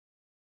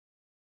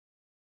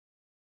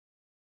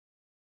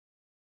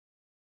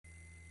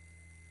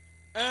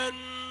And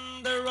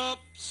the up,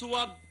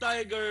 Swab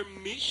Tiger,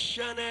 Miss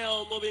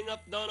Chanel moving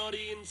up down on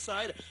the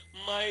inside.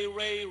 My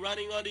Ray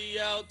running on the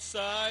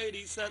outside.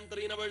 Is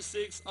entry number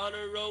 6,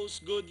 Honor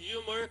Rose, Good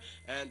Humor.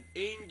 And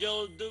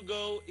Angel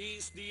Dugo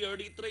is the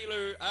early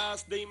trailer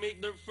as they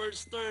make their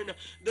first turn.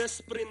 The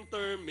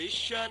sprinter, Miss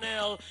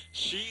Chanel,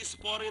 she's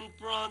far in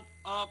front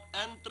of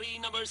entry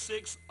number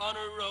 6,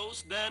 Honor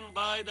Rose. Then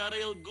by the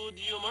rail, Good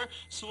Humor,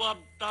 Swab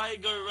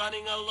Tiger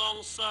running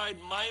alongside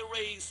My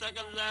Ray,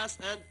 second last,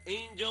 and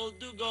Angel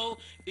Dugo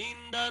in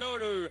that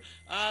order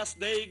as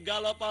they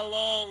gallop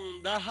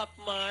along the half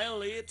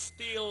mile. It's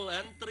still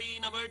entry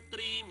number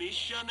 3, Miss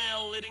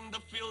Chanel leading the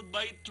field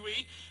by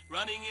 3.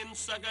 Running in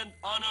second,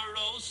 Honor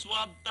Rose,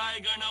 Swab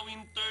Tiger now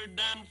in third,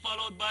 then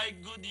followed by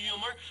Good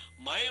Humor.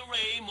 My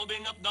Ray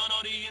moving up down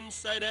on the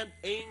inside, and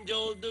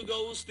Angel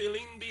Dugo still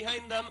in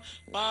behind them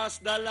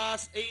past the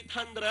last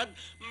 800.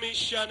 Miss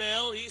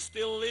Chanel is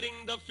still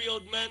leading the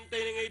field,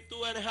 maintaining a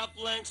 2.5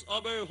 lengths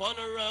over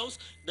Honor Rose.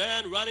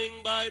 Then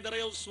running by the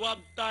rail, Swab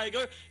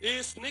Tiger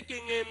is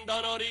sneaking in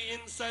down on the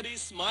inside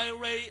is My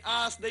Ray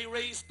as they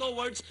race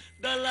towards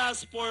the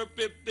last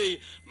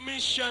 450.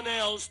 Miss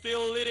Chanel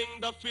still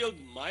leading the field.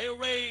 My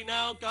Ray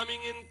now coming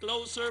in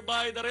closer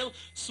by the rail.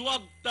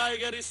 Swab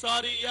Tiger is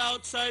on the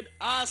outside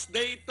as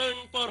they turn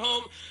for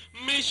home.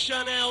 Miss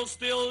Chanel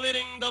still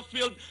leading the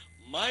field.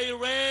 My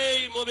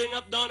Ray moving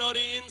up down on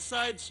the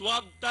inside.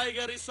 Swab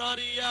Tiger is on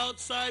the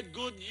outside.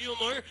 Good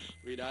Humor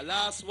with the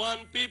last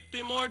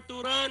 150 more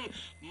to run.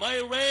 My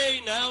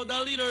Ray now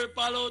the leader,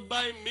 followed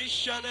by Miss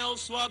Chanel.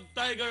 Swab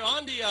Tiger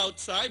on the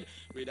outside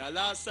with the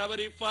last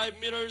 75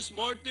 meters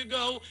more to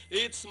go.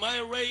 It's My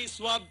Ray,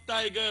 Swab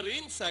Tiger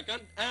in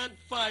second, and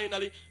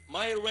finally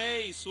My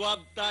Ray, Swab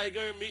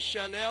Tiger, Miss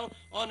Chanel,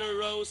 Honor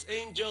Rose,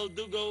 Angel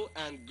Dugo,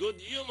 and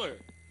Good Humor.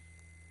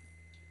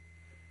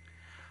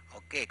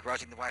 Okay,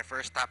 crossing the wire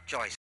first, top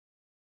choice.